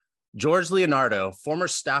George Leonardo, former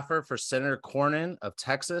staffer for Senator Cornyn of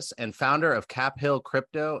Texas and founder of Cap Hill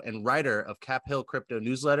Crypto and writer of Cap Hill Crypto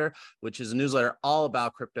Newsletter, which is a newsletter all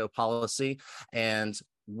about crypto policy. And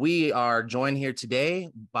we are joined here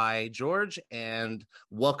today by George, and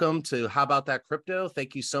welcome to How About That Crypto.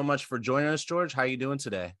 Thank you so much for joining us, George. How are you doing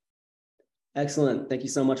today? Excellent. Thank you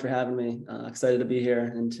so much for having me. Excited to be here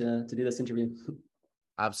and to do this interview.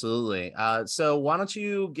 Absolutely. So why don't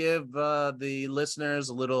you give the listeners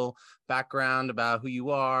a little background about who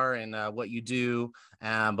you are and what you do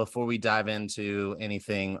before we dive into any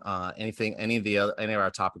of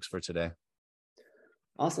our topics for today.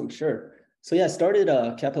 Awesome. Sure. So yeah, I started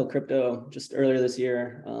Cap Hill Crypto just earlier this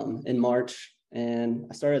year in March, and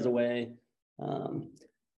I started as a way, I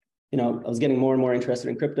was getting more and more interested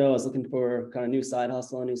in crypto. I was looking for kind of new side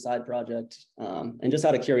hustle, a new side project, and just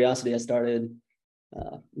out of curiosity, I started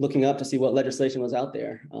looking up to see what legislation was out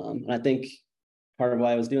there. And I think part of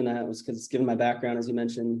why I was doing that was because, given my background, as you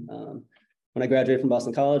mentioned, when I graduated from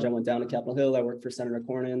Boston College, I went down to Capitol Hill. I worked for Senator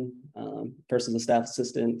Cornyn, first as a staff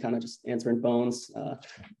assistant, kind of just answering phones,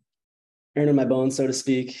 earning my bones, so to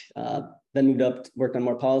speak. Then moved up, worked on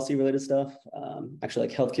more policy related stuff, actually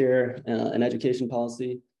like healthcare and education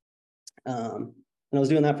policy. And I was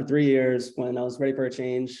doing that for 3 years when I was ready for a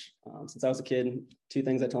change. Since I was a kid, two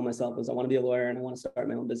things I told myself was I want to be a lawyer and I want to start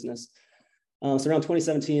my own business. So around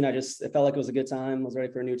 2017, it felt like it was a good time. I was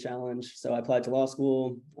ready for a new challenge. So I applied to law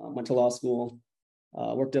school, went to law school,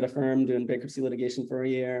 worked at a firm doing bankruptcy litigation for a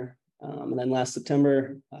year. And then last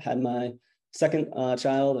September, I had my second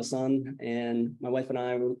child, a son, and my wife and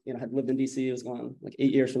I had lived in DC. It was going like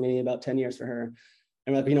 8 years for me, about 10 years for her.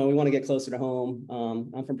 And we're like, we want to get closer to home.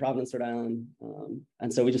 I'm from Providence, Rhode Island.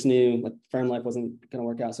 And so we just knew like firm life wasn't going to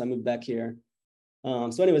work out. So I moved back here.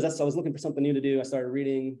 So anyways, I was looking for something new to do. I started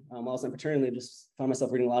reading while I was on paternity leave, just found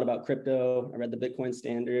myself reading a lot about crypto. I read the Bitcoin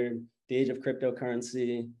Standard, the Age of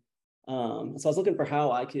Cryptocurrency. So I was looking for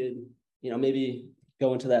how I could, maybe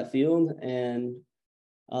go into that field, and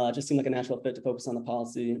just seemed like a natural fit to focus on the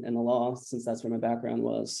policy and the law, since that's where my background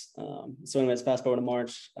was. So anyways, fast forward to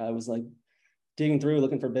March, I was like digging through,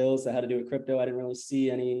 looking for bills that had to do with crypto. I didn't really see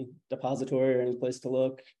any depository or any place to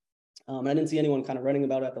look. I didn't see anyone kind of writing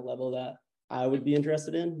about it at the level that I would be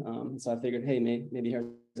interested in. So I figured, hey, maybe here's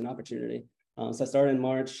an opportunity. So I started in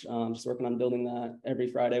March, just working on building that. Every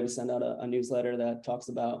Friday, we send out a newsletter that talks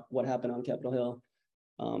about what happened on Capitol Hill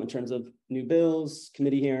in terms of new bills,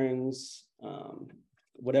 committee hearings,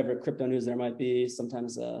 whatever crypto news there might be.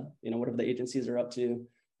 Sometimes, whatever the agencies are up to.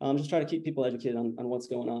 Just try to keep people educated on what's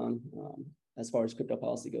going on as far as crypto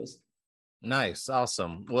policy goes. Nice.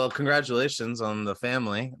 Awesome. Well, congratulations on the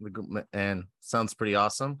family, and sounds pretty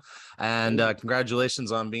awesome. And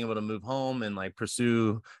congratulations on being able to move home and like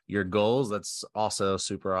pursue your goals. That's also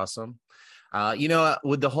super awesome.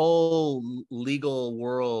 With the whole legal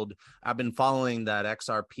world, I've been following that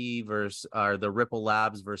XRP versus the Ripple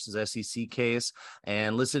Labs versus SEC case,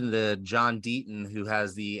 and listening to John Deaton, who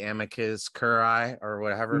has the amicus curiae or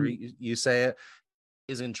whatever you say it,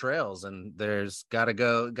 is in trails, and there's got to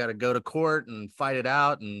go to court and fight it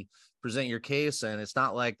out and present your case. And it's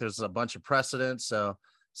not like there's a bunch of precedents. So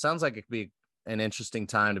sounds like it could be an interesting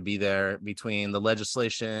time to be there between the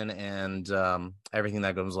legislation and everything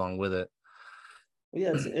that goes along with it. Well,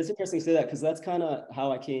 yeah, it's interesting to say that, because that's kind of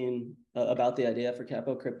how I came about the idea for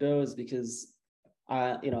Capo Crypto, is because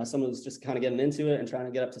as someone who's just kind of getting into it and trying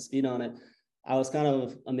to get up to speed on it, I was kind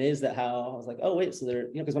of amazed at how I was like, oh, wait, so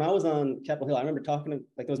because when I was on Capitol Hill, I remember talking to,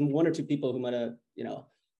 like, there was one or two people who might have,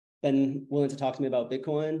 been willing to talk to me about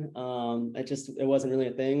Bitcoin. It wasn't really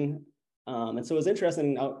a thing. And so it was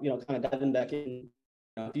interesting, kind of diving back in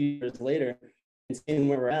a few years later and seeing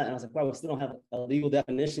where we're at. And I was like, wow, we still don't have a legal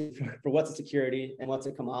definition for what's a security and what's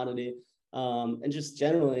a commodity. And just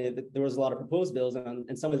generally, there was a lot of proposed bills,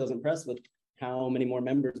 and somebody was impressed with how many more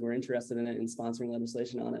members were interested in it and sponsoring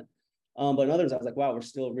legislation on it. But in others, I was like, wow, we're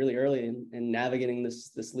still really early in navigating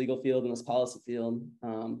this legal field and this policy field.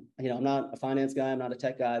 I'm not a finance guy, I'm not a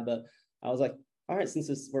tech guy, but I was like, all right,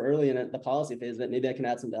 since we're early in the policy phase of it, maybe I can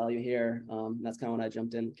add some value here. That's kind of when I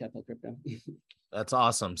jumped in Capital Crypto. That's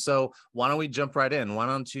awesome. So why don't we jump right in? Why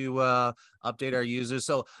don't you update our users?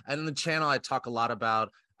 So on the channel, I talk a lot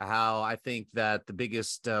about how I think that the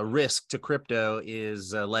biggest risk to crypto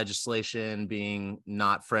is legislation being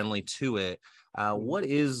not friendly to it. What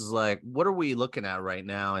are we looking at right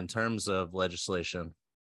now in terms of legislation?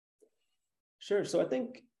 Sure. So I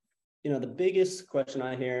think, the biggest question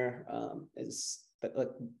I hear is that,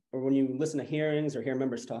 or when you listen to hearings or hear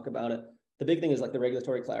members talk about it, the big thing is like the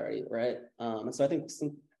regulatory clarity, right? And so I think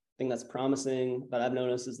something that's promising that I've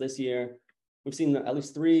noticed is this year, we've seen at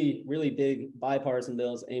least 3 really big bipartisan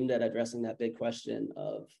bills aimed at addressing that big question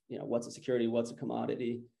of, what's a security, what's a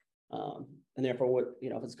commodity. And therefore, what,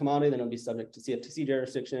 if it's a commodity, then it'll be subject to CFTC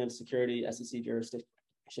jurisdiction, security, SEC jurisdiction.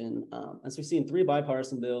 And so we've seen 3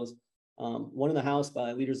 bipartisan bills, one in the House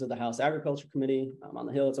by leaders of the House Agriculture Committee. On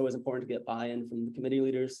the Hill, it's always important to get buy-in from the committee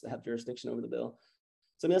leaders that have jurisdiction over the bill.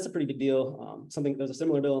 So I mean, that's a pretty big deal. There's a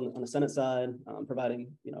similar bill on the Senate side,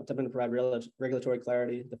 providing, attempting to provide regulatory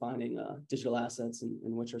clarity, defining digital assets and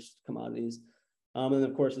which are commodities. And then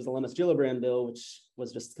of course there's the Lemus-Gillibrand bill, which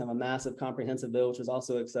was just kind of a massive comprehensive bill, which was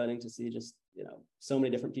also exciting to see just, so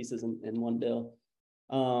many different pieces in one bill.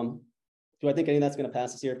 Do I think any of that's going to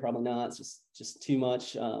pass this year? Probably not. It's just too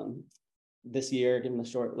much this year, given the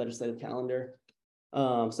short legislative calendar.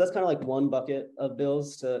 So that's kind of like one bucket of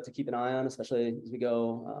bills to keep an eye on, especially as we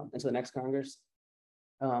go into the next Congress.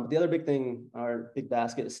 But the other big thing, our big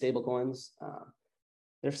basket, is stablecoins.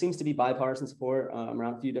 There seems to be bipartisan support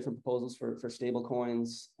around a few different proposals for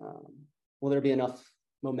stablecoins. Will there be enough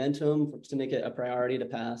momentum to make it a priority to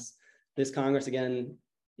pass this Congress? Again,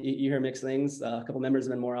 you hear mixed things. A couple members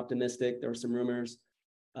have been more optimistic. There were some rumors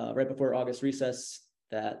right before August recess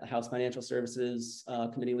that the House Financial Services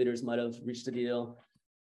Committee leaders might have reached a deal.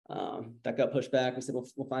 That got pushed back. We said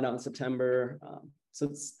we'll find out in September. So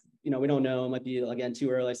it's, we don't know. It might be, again, too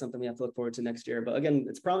early, something we have to look forward to next year. But again,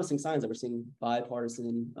 it's promising signs that we're seeing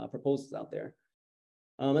bipartisan proposals out there.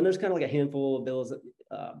 And there's kind of like a handful of bills,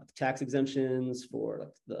 tax exemptions for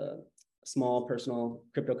like the small personal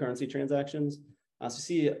cryptocurrency transactions. So you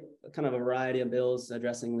see kind of a variety of bills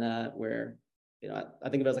addressing that, where, I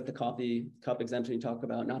think of it as like the coffee cup exemption. You talk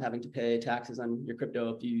about not having to pay taxes on your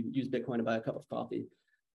crypto if you use Bitcoin to buy a cup of coffee.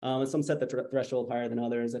 And some set the threshold higher than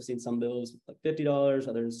others. I've seen some bills like $50,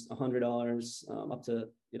 others $100, up to,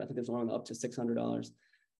 I think there's one up to $600.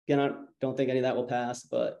 Again, I don't think any of that will pass,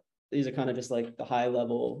 but these are kind of just like the high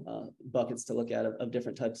level buckets to look at of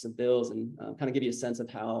different types of bills, and kind of give you a sense of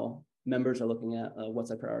how members are looking at what's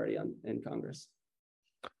a priority in Congress.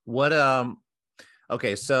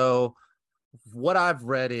 Okay, so what I've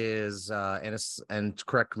read is, and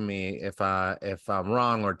correct me if I'm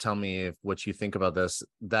wrong, or tell me what you think about this,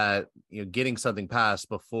 that getting something passed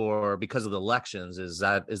because of the elections, is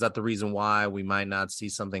that the reason why we might not see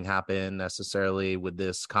something happen necessarily with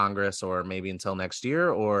this Congress, or maybe until next year?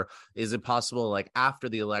 Or is it possible, like after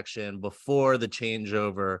the election, before the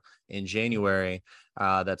changeover in January,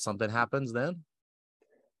 that something happens then?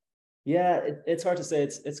 Yeah, it's hard to say.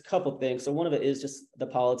 It's a couple things. So one of it is just the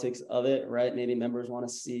politics of it, right? Maybe members want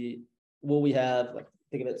to see, will we have, like,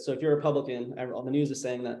 think of it. So if you're a Republican, all the news is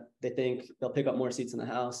saying that they think they'll pick up more seats in the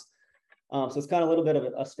House. So it's kind of a little bit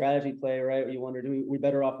of a strategy play, right? Where you wonder, do we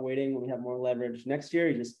better off waiting when we have more leverage next year?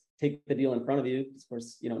 You just take the deal in front of you. Of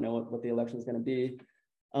course, you don't know what the election is going to be.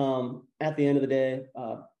 At the end of the day,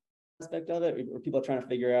 aspect of it, where people are trying to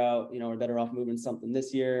figure out, we're better off moving something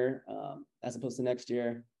this year as opposed to next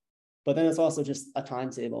year. But then it's also just a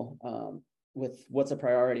timetable with what's a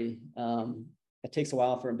priority. It takes a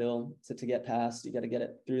while for a bill to get passed. You got to get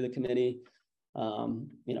it through the committee, in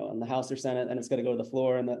the House or Senate, and it's got to go to the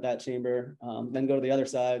floor in that chamber, then go to the other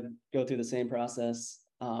side, go through the same process.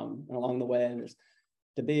 And along the way, there's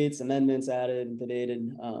debates, amendments added,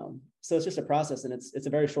 debated. So it's just a process, and it's a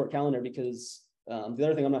very short calendar, because the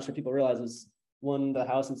other thing I'm not sure people realize is, when the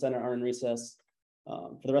House and Senate are in recess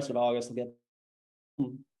for the rest of August, we'll get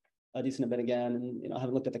a decent bit again. And I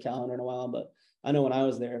haven't looked at the calendar in a while, but I know when I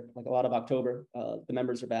was there, like a lot of October, the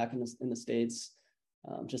members are back in the states,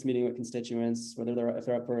 just meeting with constituents, if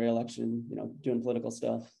they're up for re-election, doing political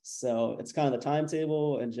stuff. So it's kind of the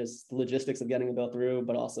timetable and just the logistics of getting a bill through,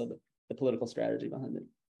 but also the political strategy behind it.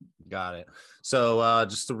 Got it. So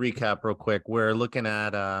just to recap real quick, we're looking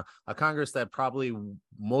at a Congress that probably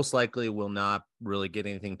most likely will not really get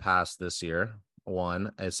anything passed this year.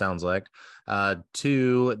 One, it sounds like.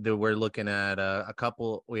 Two, that we're looking at a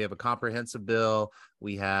couple. We have a comprehensive bill.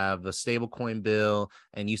 We have a stablecoin bill,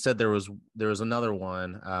 and you said there was another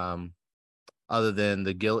one other than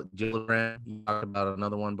the Gillibrand. You talked about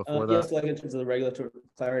another one before that. Yes, like in terms of the regulatory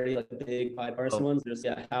clarity, like the big bipartisan ones. There's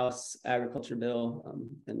House agriculture bill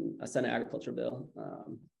and a Senate agriculture bill.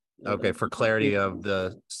 Okay, for clarity of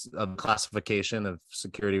the classification of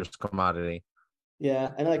security versus commodity.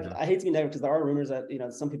 Yeah, and I hate to be negative, because there are rumors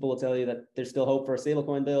that some people will tell you that there's still hope for a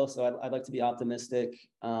stablecoin bill. So I'd like to be optimistic.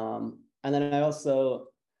 And then I don't know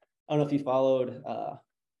if you followed.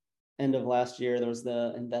 End of last year, there was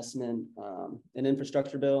the investment and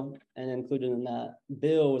infrastructure bill, and included in that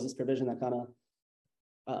bill was this provision that kind of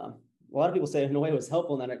a lot of people say in a way was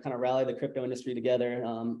helpful, and that it kind of rallied the crypto industry together,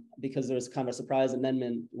 because there was kind of a surprise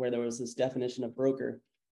amendment where there was this definition of broker,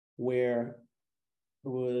 where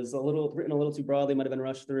was written a little too broadly, might have been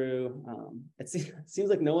rushed through. It seems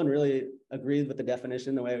like no one really agreed with the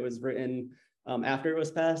definition the way it was written after it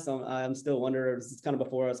was passed. So I'm still wondering, it's kind of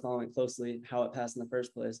before I was following it closely, how it passed in the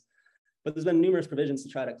first place. But there's been numerous provisions to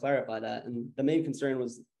try to clarify that. And the main concern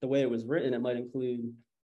was the way it was written. It might include,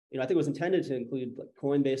 I think it was intended to include like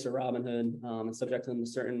Coinbase or Robinhood and subject them to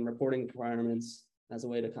certain reporting requirements as a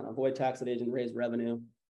way to kind of avoid tax evasion, raise revenue.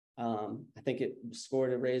 I think it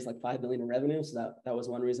scored a raise like $5 billion in revenue. So that was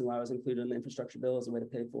one reason why it was included in the infrastructure bill as a way to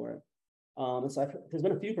pay for it. And so there's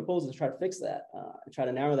been a few proposals to try to fix that, try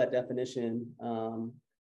to narrow that definition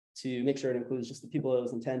to make sure it includes just the people it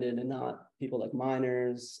was intended and not people like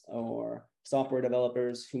miners or software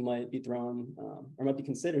developers who might be thrown or might be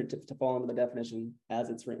considered to fall into the definition as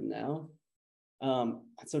it's written now.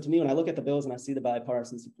 So to me, when I look at the bills and I see the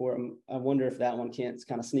bipartisan support, I wonder if that one can't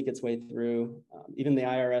kind of sneak its way through. Even the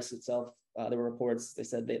IRS itself, there were reports, they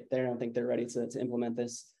said they don't think they're ready to implement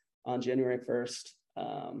this on January 1st.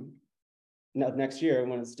 Next year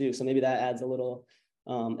when it's due. So maybe that adds a little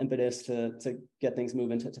impetus to get things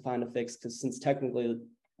moving, to find a fix, because since technically,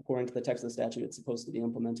 according to the text of the statute, it's supposed to be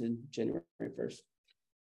implemented January 1st.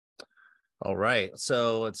 All right.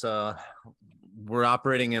 So it's we're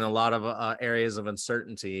operating in a lot of areas of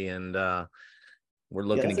uncertainty, and we're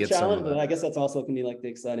looking to get challenge, but I guess that's also can be like the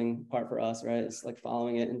exciting part for us, right? It's like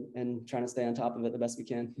following it and trying to stay on top of it the best we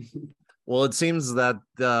can. Well, it seems that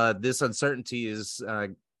this uncertainty is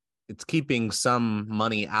it's keeping some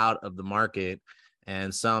money out of the market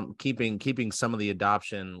and some keeping some of the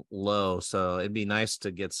adoption low. So it'd be nice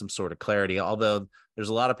to get some sort of clarity, although there's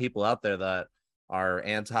a lot of people out there that are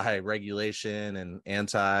anti-regulation and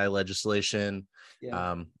anti-legislation.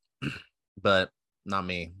 Yeah. But not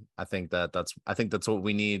me. I think that's what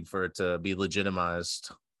we need for it to be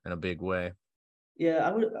legitimized in a big way. Yeah,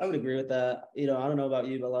 I would agree with that. I don't know about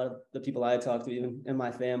you, but a lot of the people I talk to, even in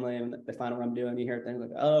my family, and they find what I'm doing, you hear things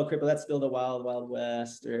like, "Oh, crypto, that's still the wild, wild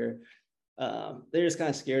west," or they're just kind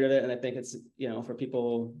of scared of it, and I think it's for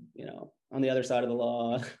people on the other side of the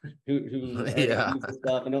law who are Yeah. this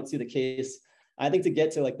stuff and don't see the case. I think to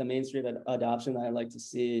get to like the mainstream adoption that I'd like to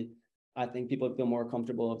see, I think people feel more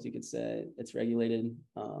comfortable if you could say it's regulated.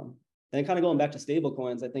 And kind of going back to stable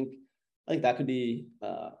coins, I think that could be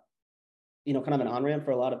kind of an on-ramp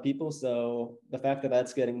for a lot of people. So the fact that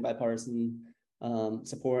that's getting bipartisan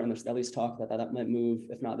support, and there's at least talk that might move,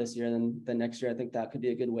 if not this year, then next year, I think that could be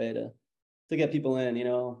a good way to get people in.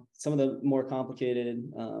 Some of the more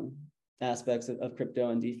complicated aspects of crypto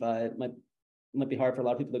and DeFi might be hard for a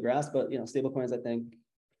lot of people to grasp, but stable coins, I think,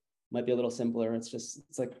 might be a little simpler. It's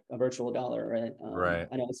like a virtual dollar, right? Right.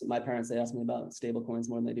 I know my parents, they ask me about stable coins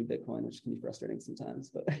more than they do Bitcoin, which can be frustrating sometimes,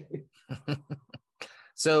 but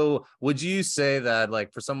So would you say that,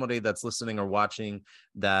 like, for somebody that's listening or watching,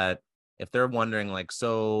 that if they're wondering, like,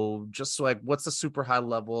 so just like, what's the super high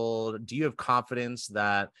level, do you have confidence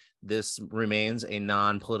that this remains a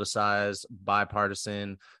non-politicized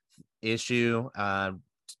bipartisan issue?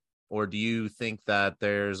 Or do you think that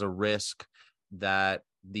there's a risk that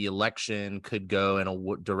the election could go in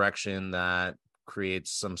a direction that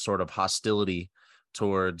creates some sort of hostility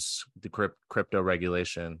towards the crypto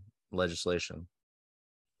regulation legislation?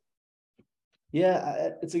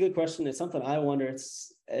 Yeah, it's a good question. It's something I wonder.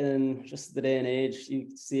 It's in just the day and age,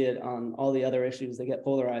 you see it on all the other issues. They get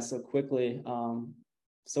polarized so quickly.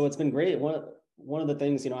 So it's been great. One of the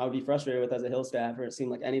things, I would be frustrated with as a Hill staffer, it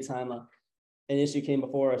seemed like anytime an issue came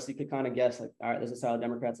before us, you could kind of guess like, all right, this is how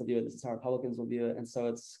Democrats will view it. This is how Republicans will view it. And so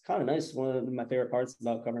it's kind of nice. One of my favorite parts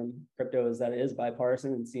about covering crypto is that it is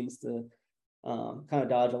bipartisan and seems to kind of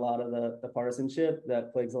dodge a lot of the partisanship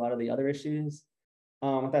that plagues a lot of the other issues.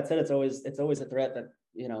 With that said, it's always a threat that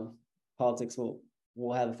politics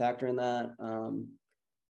will have a factor in that.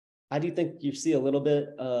 I do think you see a little bit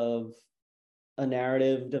of a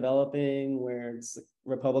narrative developing where it's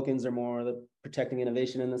Republicans are more the protecting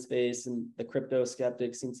innovation in the space, and the crypto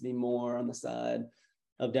skeptics seem to be more on the side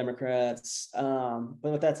of Democrats. But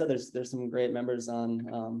with that said, there's some great members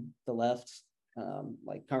on the left,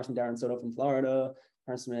 like Congressman Darren Soto from Florida,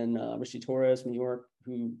 Congressman Rishi Torres from New York,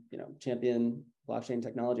 who champion blockchain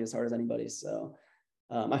technology as hard as anybody. So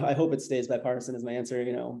I hope it stays bipartisan is my answer.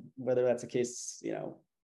 Whether that's the case,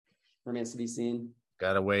 remains to be seen.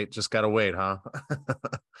 Just gotta wait, huh?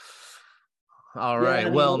 All Yeah, right. I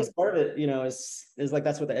mean, Well, I guess part of it, is like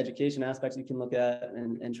that's what the education aspects you can look at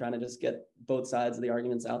and trying to just get both sides of the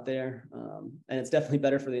arguments out there. And it's definitely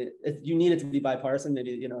better if you need it to be bipartisan.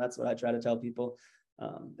 Maybe that's what I try to tell people.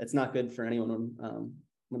 It's not good for anyone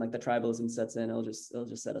when like the tribalism sets in, it'll just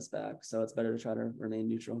set us back. So it's better to try to remain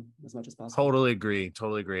neutral as much as possible. Totally agree.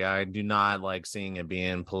 Totally agree. I do not like seeing it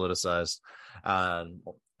being politicized.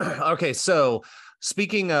 Okay, so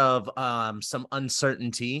speaking of some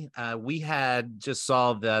uncertainty, we had just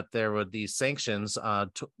saw that there were these sanctions.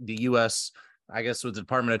 The U.S., I guess, with the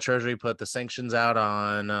Department of Treasury, put the sanctions out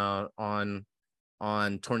on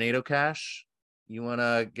Tornado Cash. You want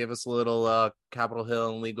to give us a little Capitol Hill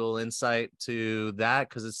and legal insight to that?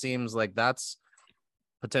 Because it seems like that's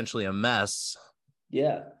potentially a mess.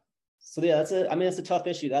 Yeah. So yeah, it's a tough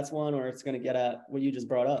issue. That's one where it's going to get at what you just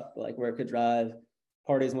brought up, like where it could drive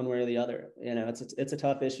parties one way or the other. It's a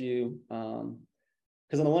tough issue.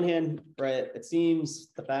 Because on the one hand, right, it seems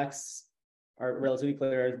the facts are relatively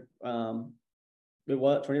clear.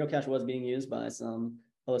 Tornado Cash was being used by some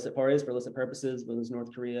illicit parties for illicit purposes, whether it was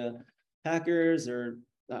North Korea hackers or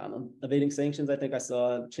evading sanctions. I think I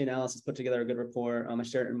saw Chainalysis put together a good report. I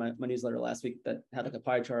shared it in my newsletter last week that had like a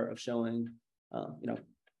pie chart of showing,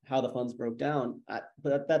 how the funds broke down.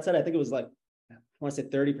 But that said, I think it was like, I want to say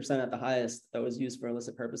 30% at the highest that was used for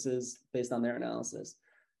illicit purposes based on their analysis.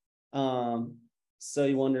 So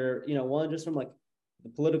you wonder, one, just from like the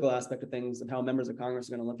political aspect of things and how members of Congress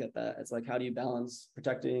are going to look at that. It's like, how do you balance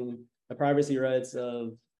protecting the privacy rights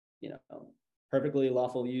of, perfectly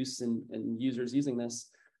lawful use and users using this,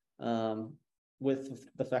 with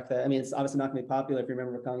the fact that, it's obviously not going to be popular if you're a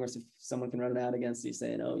member of Congress if someone can run an ad against you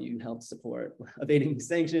saying, oh, you helped support evading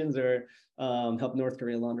sanctions or help North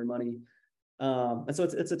Korea launder money. And so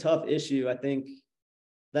it's a tough issue. I think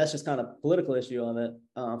that's just kind of a political issue of it.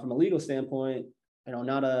 From a legal standpoint,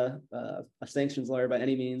 not a sanctions lawyer by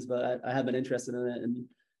any means, but I have been interested in it.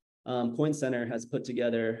 And Coin Center has put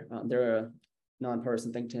together, they're a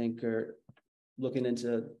nonpartisan think tank or looking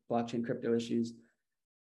into blockchain crypto issues.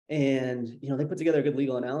 And, they put together a good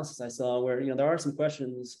legal analysis I saw where, there are some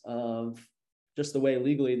questions of just the way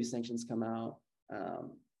legally these sanctions come out,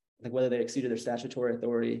 like whether they exceeded their statutory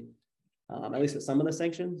authority, at least with some of the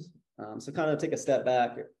sanctions. So kind of take a step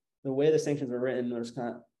back. The way the sanctions were written,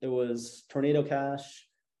 it was Tornado Cash,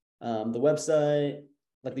 the website,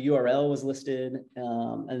 like the URL was listed,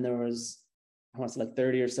 and there was, I want to say like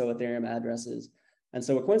 30 or so Ethereum addresses. And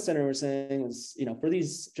so what Coin Center was saying was, for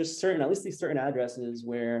these just at least these certain addresses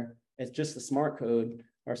where it's just the smart code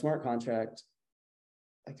or smart contract,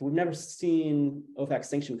 like we've never seen OFAC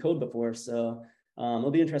sanction code before. So it'll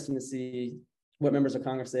be interesting to see what members of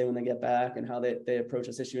Congress say when they get back and how they approach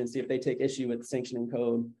this issue and see if they take issue with sanctioning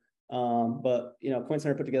code. But Coin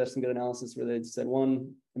Center put together some good analysis where they said,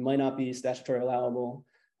 one, it might not be statutory allowable.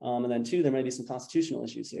 And then two, there might be some constitutional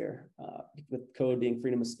issues here with code being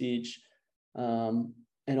freedom of speech.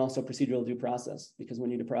 And also procedural due process, because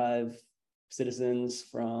when you deprive citizens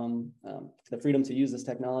from the freedom to use this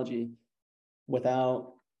technology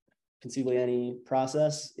without conceivably any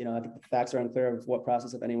process, I think the facts are unclear of what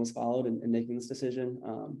process, if any, was followed in making this decision.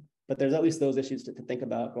 But there's at least those issues to think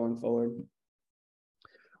about going forward.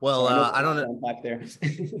 Well, I don't know. Unpack there.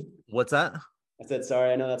 What's that? I said,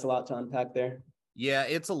 sorry, I know that's a lot to unpack there. Yeah,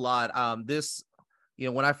 it's a lot.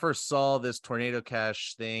 When I first saw this Tornado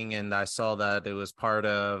Cash thing and I saw that it was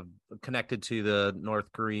connected to the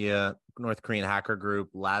North Korean hacker group,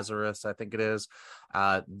 Lazarus, I think it is,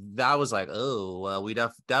 that was like, oh, well, we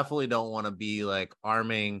definitely don't want to be like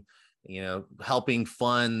arming, helping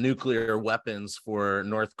fund nuclear weapons for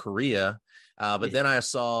North Korea. But then I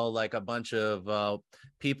saw like a bunch of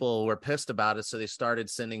people were pissed about it. So they started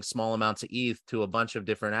sending small amounts of ETH to a bunch of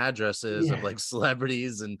different addresses of like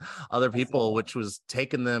celebrities and other people, which was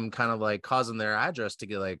taking them kind of like causing their address to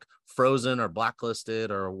get like frozen or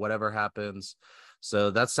blacklisted or whatever happens.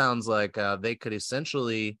 So that sounds like they could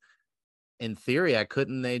essentially, in theory,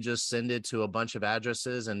 couldn't they just send it to a bunch of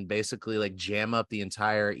addresses and basically like jam up the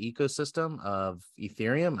entire ecosystem of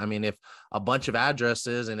Ethereum? I mean, if a bunch of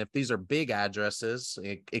addresses, and if these are big addresses,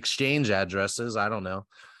 exchange addresses, I don't know.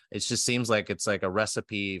 It just seems like it's like a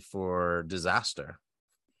recipe for disaster.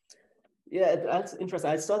 Yeah, that's interesting.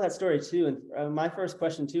 I saw that story too. And my first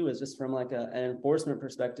question too is just from like an enforcement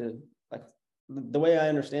perspective. Like the way I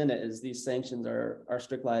understand it is these sanctions are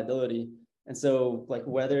strict liability. And so like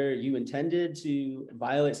whether you intended to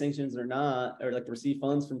violate sanctions or not, or like receive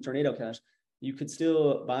funds from Tornado Cash, you could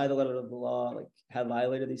still, by the letter of the law, like have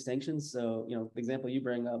violated these sanctions. So, the example you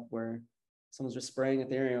bring up where someone's just spraying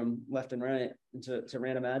Ethereum left and right into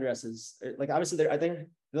random addresses, like obviously I think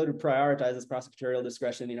they'll prioritize this prosecutorial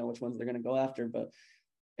discretion, which ones they're going to go after, but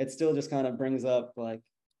it still just kind of brings up like,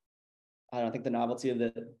 I don't think the novelty of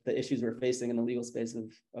the issues we're facing in the legal space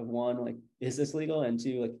of one, like, is this legal? And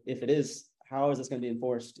two, like, if it is, how is this going to be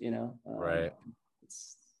enforced? Right.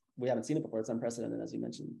 we haven't seen it before. It's unprecedented, as you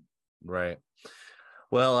mentioned. Right.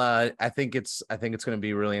 Well, I think it's going to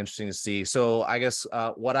be really interesting to see. So I guess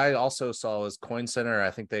what I also saw was Coin Center.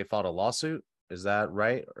 I think they filed a lawsuit. Is that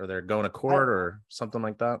right? Or they're going to court or something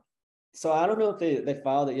like that? So I don't know if they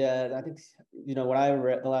filed it yet. I think, what I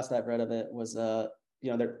read, the last I've read of it was,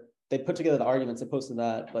 they put together the arguments, they posted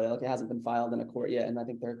that, but like it hasn't been filed in a court yet. And I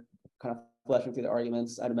think they're kind of fleshing through the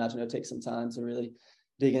arguments. I'd imagine it'll take some time to really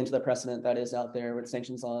dig into the precedent that is out there with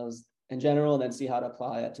sanctions laws in general, and then see how to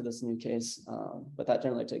apply it to this new case. But that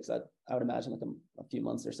generally takes, I would imagine, like a few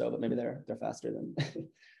months or so, but maybe they're faster than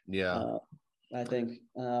Yeah. I think.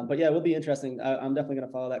 But yeah, it will be interesting. I'm definitely going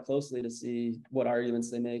to follow that closely to see what arguments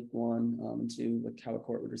they make, one, and two, like how a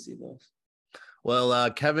court would receive those.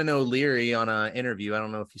 Well, Kevin O'Leary on an interview, I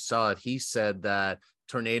don't know if you saw it, he said that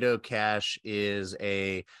Tornado Cash is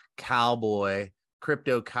a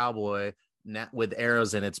crypto cowboy with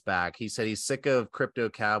arrows in its back. He said he's sick of crypto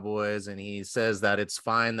cowboys, and he says that it's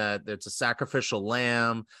fine that it's a sacrificial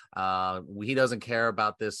lamb. He doesn't care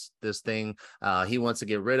about this thing. He wants to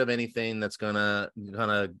get rid of anything that's gonna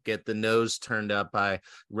get the nose turned up by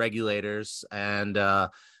regulators, and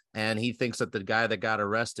he thinks that the guy that got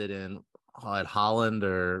arrested at Holland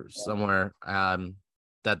or somewhere,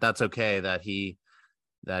 that's okay that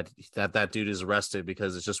that dude is arrested,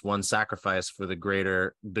 because it's just one sacrifice for the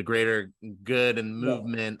greater good and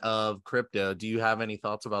movement of crypto. Do you have any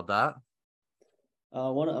thoughts about that?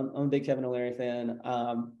 I'm a big Kevin O'Leary fan.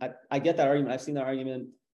 I get that argument. I've seen that argument.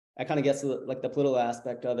 I kind of get to like the political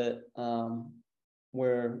aspect of it,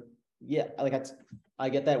 where I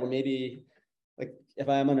get that, where maybe, like, if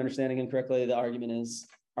I'm understanding him correctly, the argument is,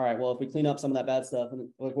 all right, well, if we clean up some of that bad stuff, and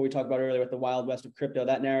like what we talked about earlier with the Wild West of crypto,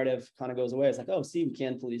 that narrative kind of goes away. It's like, oh, see, we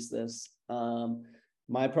can police this.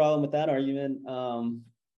 My problem with that argument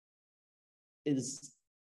is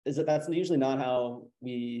that that's usually not how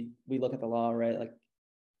we look at the law, right? Like,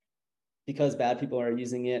 because bad people are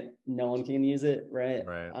using it, no one can use it, right?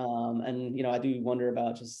 Right. And I do wonder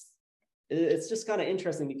about it's just kind of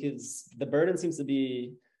interesting, because the burden seems to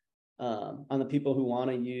be on the people who want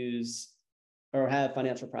to use or have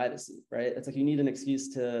financial privacy, right? It's like you need an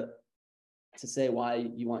excuse to say why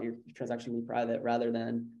you want your transaction to be private, rather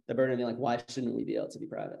than the burden of being like, why shouldn't we be able to be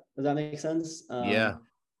private? Does that make sense? Yeah.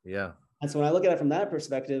 And so when I look at it from that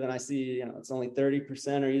perspective, and I see, it's only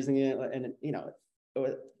 30% are using it, and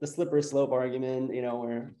the slippery slope argument,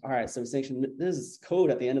 where, all right, so sanction, this is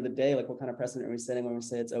code at the end of the day. Like, what kind of precedent are we setting when we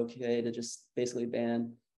say it's okay to just basically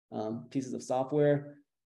ban pieces of software?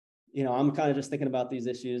 I'm kind of just thinking about these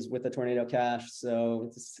issues with the Tornado Cash. So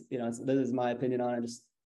it's, this is my opinion on it. Just,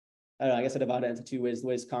 I don't know, I guess I divide it into two ways: the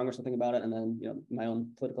ways Congress will think about it, and then, my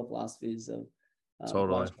own political philosophies of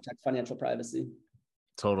wanting to protect financial privacy.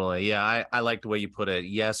 Totally. Yeah. I like the way you put it.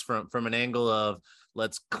 Yes. From an angle of,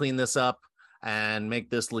 let's clean this up and make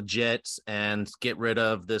this legit and get rid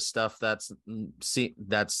of this stuff that's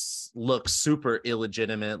looks super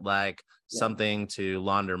illegitimate, like something to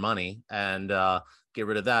launder money, and get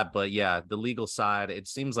rid of that. But yeah, the legal side, it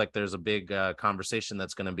seems like there's a big conversation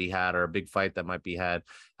that's going to be had, or a big fight that might be had,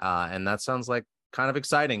 and that sounds like kind of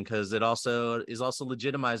exciting, because it also is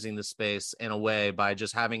legitimizing the space in a way by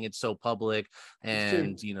just having it so public,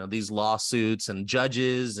 and these lawsuits and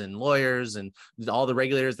judges and lawyers and all the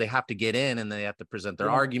regulators, they have to get in and they have to present their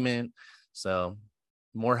argument. So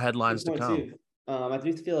more headlines to come. I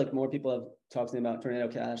do feel like more people have talked to me about Tornado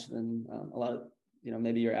Cash than a lot of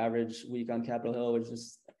maybe your average week on Capitol Hill, which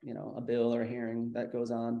is a bill or a hearing that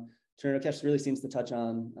goes on. Tornado Cash really seems to touch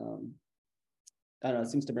on I don't know, it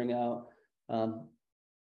seems to bring out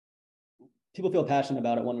people feel passionate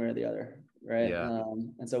about it one way or the other, right? Yeah.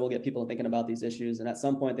 And so we'll get people thinking about these issues, and at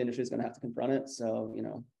some point the industry is going to have to confront it. So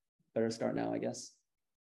better start now, I guess.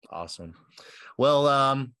 Awesome.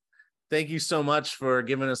 Well, thank you so much for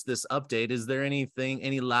giving us this update. Is there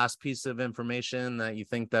any last piece of information that you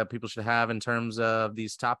think that people should have in terms of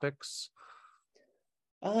these topics?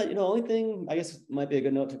 Only thing I guess might be a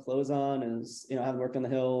good note to close on is, having worked on the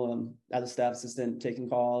Hill as a staff assistant, taking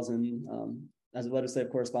calls, and as a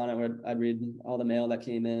legislative correspondent, where I'd read all the mail that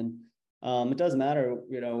came in. It does matter,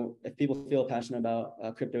 if people feel passionate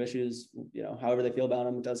about crypto issues, however they feel about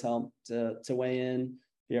them, it does help to weigh in.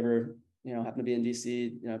 If you ever, happen to be in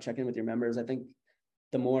DC, check in with your members. I think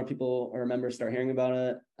the more people or members start hearing about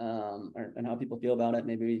it, and how people feel about it,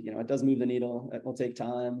 maybe, it does move the needle. It will take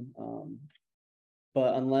time.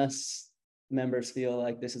 But unless members feel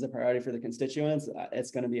like this is a priority for the constituents, it's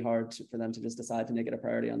going to be hard for them to just decide to make it a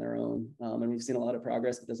priority on their own. And we've seen a lot of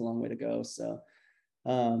progress, but there's a long way to go. So,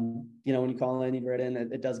 when you call in, you write in,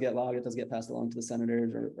 it does get logged, it does get passed along to the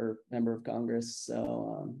senators or member of Congress.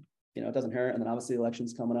 So it doesn't hurt. And then obviously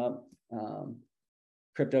elections coming up.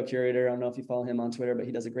 Crypto Curator, I don't know if you follow him on Twitter, but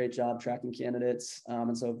he does a great job tracking candidates.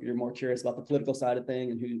 And so if you're more curious about the political side of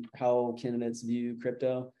thing and how candidates view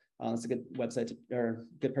crypto, it's a good website or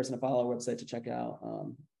good person to follow, website to check out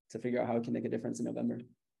to figure out how it can make a difference in November.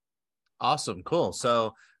 Awesome. Cool.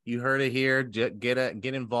 So you heard it here. Get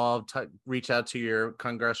involved, reach out to your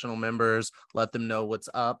congressional members, let them know what's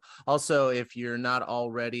up. Also, if you're not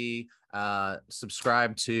already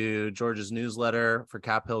subscribed to George's newsletter for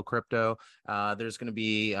Cap Hill Crypto, there's going to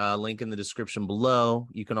be a link in the description below.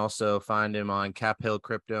 You can also find him on Cap Hill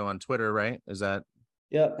Crypto on Twitter, right? Is that?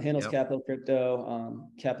 Yep, handles Cap Hill Crypto,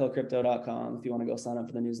 caphillcrypto.com if you want to go sign up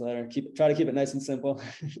for the newsletter. Try to keep it nice and simple.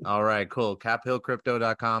 All right, cool.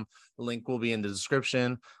 caphillcrypto.com. The link will be in the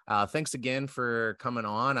description. Thanks again for coming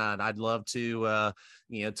on. I'd love to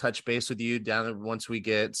touch base with you down once we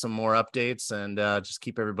get some more updates and just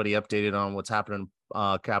keep everybody updated on what's happening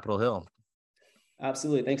Capitol Hill.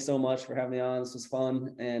 Absolutely. Thanks so much for having me on. This was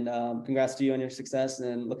fun, and congrats to you on your success,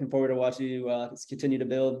 and looking forward to watching you continue to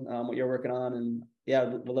build what you're working on. And yeah,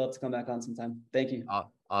 we'd love to come back on sometime. Thank you.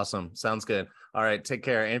 Awesome. Sounds good. All right. Take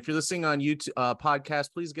care. And if you're listening on YouTube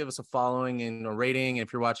podcast, please give us a following and a rating. And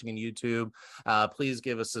if you're watching on YouTube, please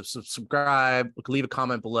give us a subscribe, leave a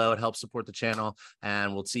comment below. It helps support the channel,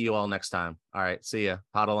 and we'll see you all next time. All right. See ya.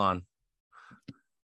 Hodl on.